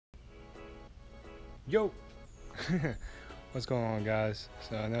Yo! What's going on, guys?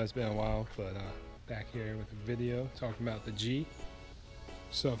 So I know it's been a while, but back here with a video talking about the G.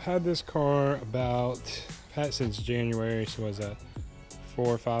 So I've had this car I've had it since January, so was that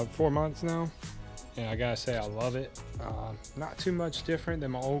 4 months now? And I gotta say I love it. Not too much different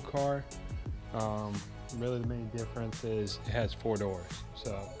than my old car. Really the main difference is it has 4 doors.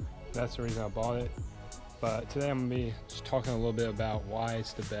 So that's the reason I bought it. But today I'm gonna be just talking a little bit about why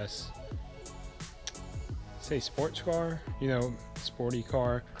it's the best, say, sports car, sporty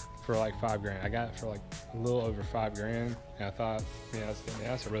car for like $5 grand. I got it for like a little over $5 grand, and I thought,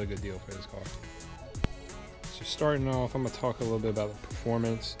 that's a really good deal for this car. So starting off, I'm gonna talk a little bit about the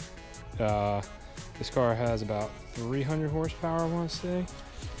performance. This car has about 300 horsepower, I want to say.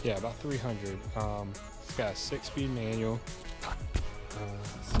 Yeah, about 300. It's got a 6-speed manual.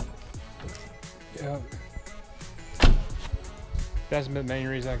 Yeah. That's the main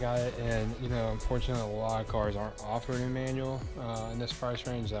reason I got it, and unfortunately a lot of cars aren't offered in manual in this price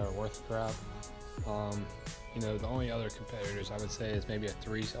range that are worth the crap. The only other competitors I would say is maybe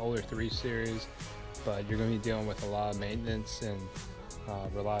older 3 Series, but you're going to be dealing with a lot of maintenance and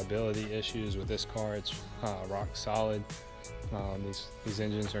reliability issues with this car. It's rock solid. These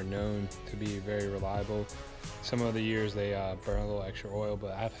engines are known to be very reliable. Some of the years they burn a little extra oil,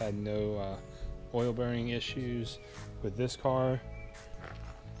 but I've had no oil burning issues with this car.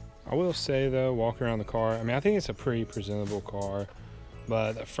 I will say though, walking around the car, I think it's a pretty presentable car,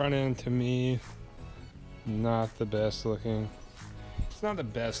 but the front end to me, not the best looking. It's not the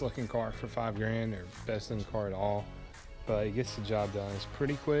best looking car for $5 grand, or best looking car at all, but it gets the job done. It's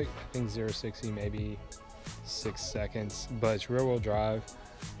pretty quick. I think 0-60 maybe 6 seconds, but it's rear wheel drive.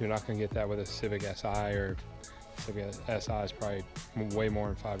 You're not going to get that with a Civic Si, or Civic Si is probably way more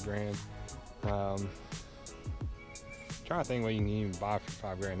than $5 grand. Trying to think what you can even buy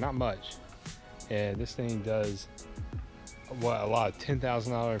for $5 grand. Not much. And this thing does what a lot of $10,000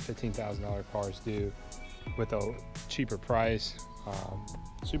 and $15,000 cars do with a cheaper price.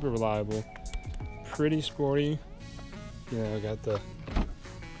 Super reliable, pretty sporty. Got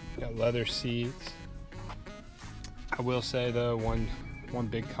leather seats. I will say though, one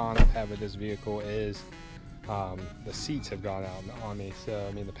big con I've had with this vehicle is the seats have gone out on me.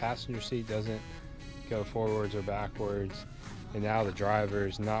 So the passenger seat doesn't go forwards or backwards, and now the driver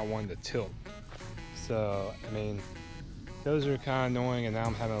is not wanting to tilt. So those are kind of annoying, and now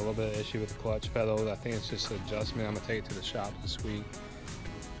I'm having a little bit of issue with the clutch pedal. I think it's just an adjustment. I'm gonna take it to the shop this week.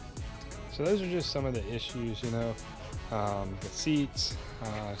 So those are just some of the issues. The seats,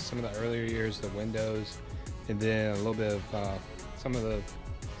 some of the earlier years, the windows, and then a little bit of some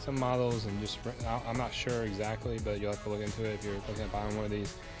models, and just I'm not sure exactly, but you'll have to look into it if you're looking at buying one of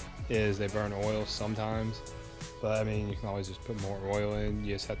these. Is they burn oil sometimes, but you can always just put more oil in.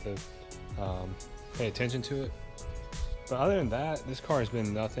 You just have to pay attention to it. But other than that, this car has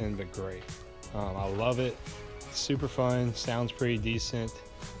been nothing but great. I love it. It's super fun. Sounds pretty decent.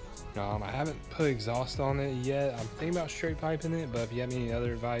 I haven't put exhaust on it yet. I'm thinking about straight piping it, but if you have any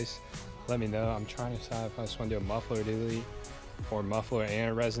other advice, let me know. I'm trying to decide if I just want to do a muffler delete or muffler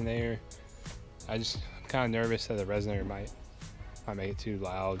and a resonator. I'm kind of nervous that the resonator might make it too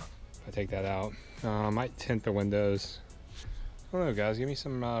loud if I take that out. I might tint the windows. I don't know, guys. Give me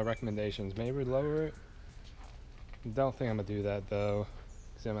some recommendations. Maybe lower it. Don't think I'm gonna do that though,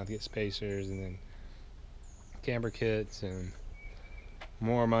 because I'm gonna have to get spacers and then camber kits and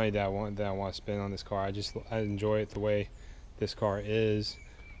more money that I want to spend on this car. I enjoy it the way this car is,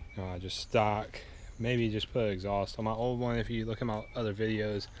 just stock. Maybe just put exhaust on my old one. If you look at my other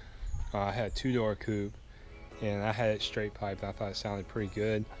videos, I had a 2-door coupe, and I had it straight piped. I thought it sounded pretty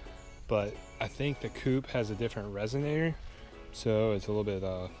good, but I think the coupe has a different resonator, so it's a little bit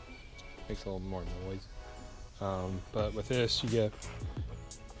makes a little more noise. But with this, you get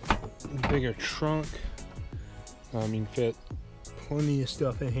a bigger trunk. You can fit plenty of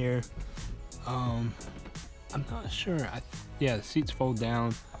stuff in here. I'm not sure. Yeah, the seats fold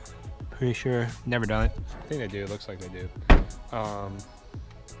down. Pretty sure. Never done it. I think they do. It looks like they do.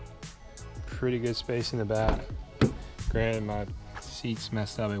 Pretty good space in the back. Granted, my seat's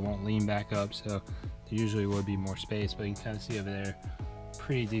messed up. It won't lean back up, so there usually would be more space, but you can kind of see over there,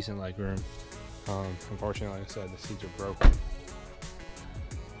 pretty decent leg room. Unfortunately, like I said, the seats are broken.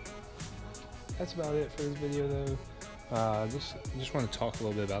 That's about it for this video though. Just want to talk a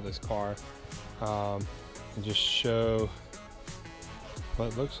little bit about this car, and just show what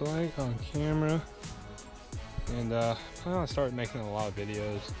it looks like on camera. And I want to start making a lot of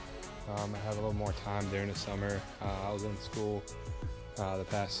videos. I have a little more time during the summer. I was in school the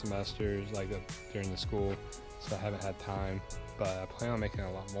past semesters, during the school, so I haven't had time, but I plan on making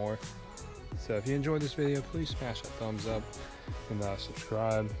a lot more. So if you enjoyed this video, please smash that thumbs up and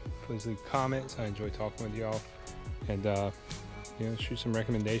subscribe. Please leave comments. I enjoy talking with y'all, and you know, shoot some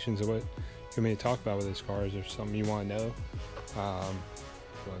recommendations of what you want me to talk about with this car. Is there something you want to know? If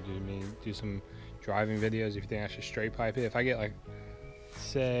you want to do some driving videos, if you think I should straight pipe it. If I get like,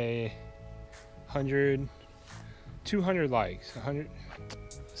 say, 100, 200 likes, 100,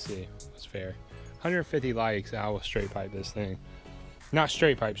 let's see what's fair, 150 likes, I will straight pipe this thing. Not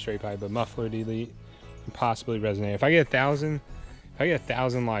straight pipe, but muffler delete and possibly resonator. If I get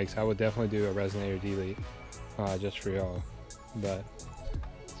 1,000 likes, I would definitely do a resonator delete just for y'all. But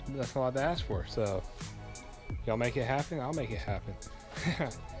that's a lot to ask for. So y'all make it happen, I'll make it happen.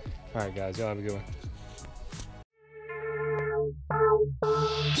 All right, guys, y'all have a good one.